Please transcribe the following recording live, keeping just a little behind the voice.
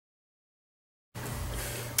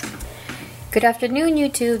Good afternoon,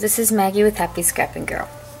 YouTube. This is Maggie with Happy Scrapping Girl.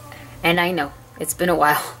 And I know, it's been a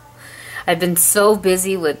while. I've been so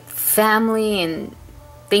busy with family and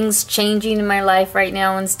things changing in my life right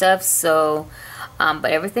now and stuff. So,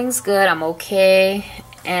 but everything's good. I'm okay.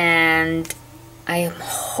 And I am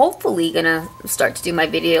hopefully gonna start to do my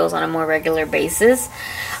videos on a more regular basis.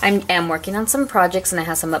 I am working on some projects, and I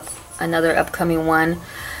have another upcoming one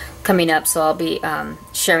coming up, so I'll be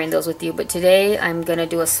sharing those with you. But today I'm gonna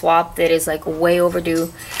do a swap that is like way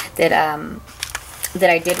overdue, that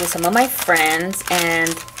I did with some of my friends. And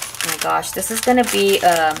oh my gosh, this is gonna be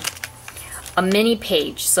a mini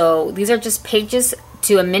page. So these are just pages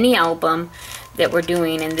to a mini album that we're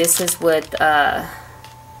doing, and this is with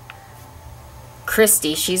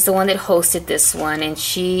Christy. She's the one that hosted this one, and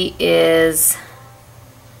she is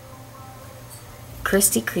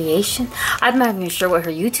Christy Creation. I'm not even sure what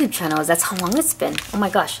her YouTube channel is. That's how long it's been. Oh my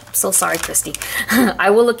gosh, I'm so sorry, Christy. I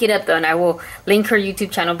will look it up though, and I will link her YouTube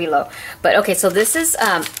channel below. But okay, so this is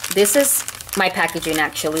my packaging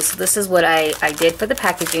actually. So this is what I did for the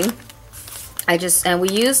packaging. And we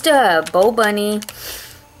used a Bo Bunny.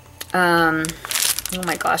 Oh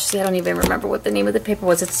my gosh, see, I don't even remember what the name of the paper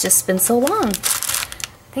was. It's just been so long.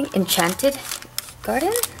 I think Enchanted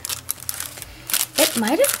Garden. It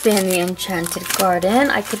might have been the Enchanted Garden.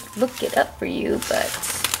 I could look it up for you, but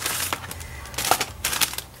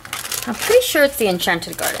I'm pretty sure it's the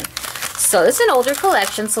Enchanted Garden. So it's an older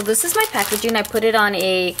collection. So this is my packaging. I put it on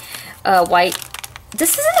a white.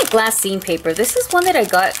 This isn't a glassine paper. This is one that I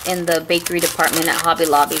got in the bakery department at Hobby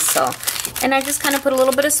Lobby. So, and I just kind of put a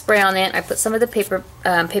little bit of spray on it. I put some of the paper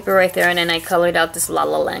right there, and then I colored out this La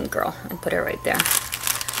La Land girl and put her right there.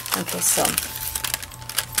 Okay, so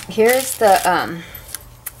here's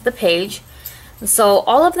the page. So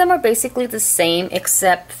all of them are basically the same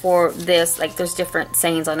except for this. Like, there's different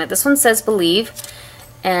sayings on it. This one says believe,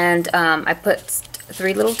 and I put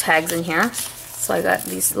 3 little tags in here. So I got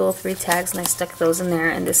these little 3 tags, and I stuck those in there.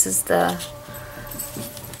 And this is that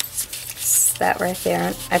right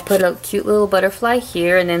there. I put a cute little butterfly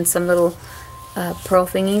here, and then some little pearl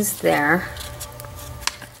thingies there.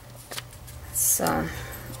 So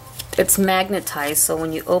it's magnetized, so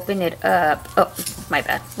when you open it up, oh my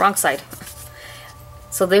bad, wrong side.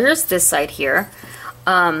 So there's this side here.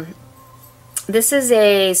 This is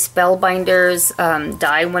a Spellbinders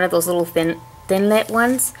die, one of those little thinlet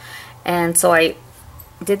ones, and so I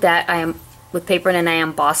did that. I am with paper, and then I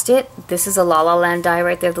embossed it. This is a La La Land die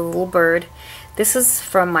right there, the little bird. This is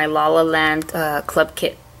from my La La Land club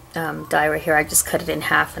kit die right here. I just cut it in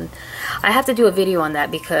half, and I have to do a video on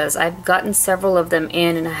that because I've gotten several of them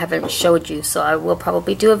in and I haven't showed you, so I will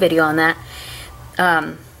probably do a video on that.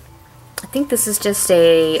 I think this is just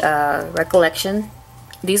a recollection.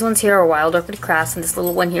 These ones here are Wild Orchid Crafts, and this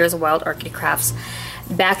little one here is a Wild Orchid Crafts.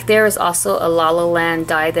 Back there is also a La La Land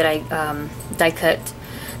die that I die cut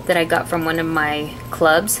that I got from one of my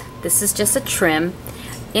clubs. This is just a trim.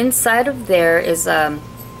 Inside of there is a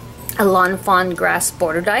Lawn Fawn grass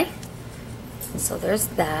border die. So there's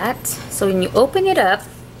that. So when you open it up,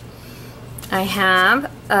 I have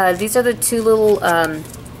these are the 2 little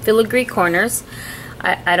filigree corners.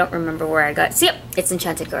 I don't remember where I got. So yep, it's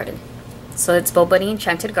Enchanted Garden. So it's Bo Bunny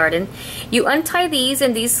Enchanted Garden. You untie these,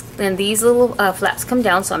 and these little flaps come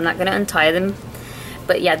down. So I'm not gonna untie them.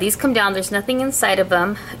 But yeah, these come down. There's nothing inside of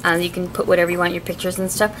them. You can put whatever you want, your pictures and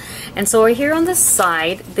stuff. And so we're here on the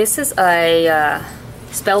side. This is a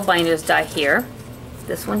Spellbinders die here.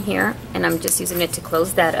 This one here, and I'm just using it to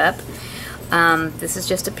close that up. This is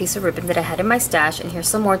just a piece of ribbon that I had in my stash, and here's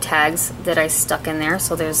some more tags that I stuck in there.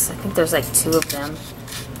 So I think there's like 2 of them.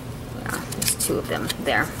 Yeah, there's 2 of them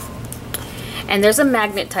there. And there's a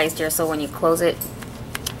magnetized here, so when you close it,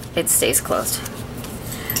 it stays closed.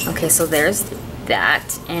 Okay, so there's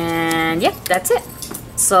that, and yep, that's it.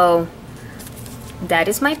 So that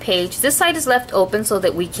is my page. This side is left open so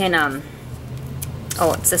that we can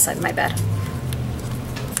oh, it's this side, my bad.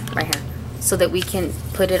 Right here. So that we can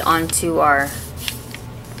put it onto our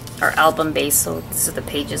album base. So these are the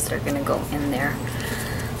pages that are going to go in there.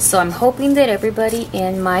 So I'm hoping that everybody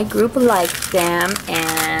in my group liked them,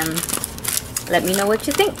 and let me know what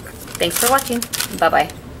you think. Thanks for watching. Bye-bye.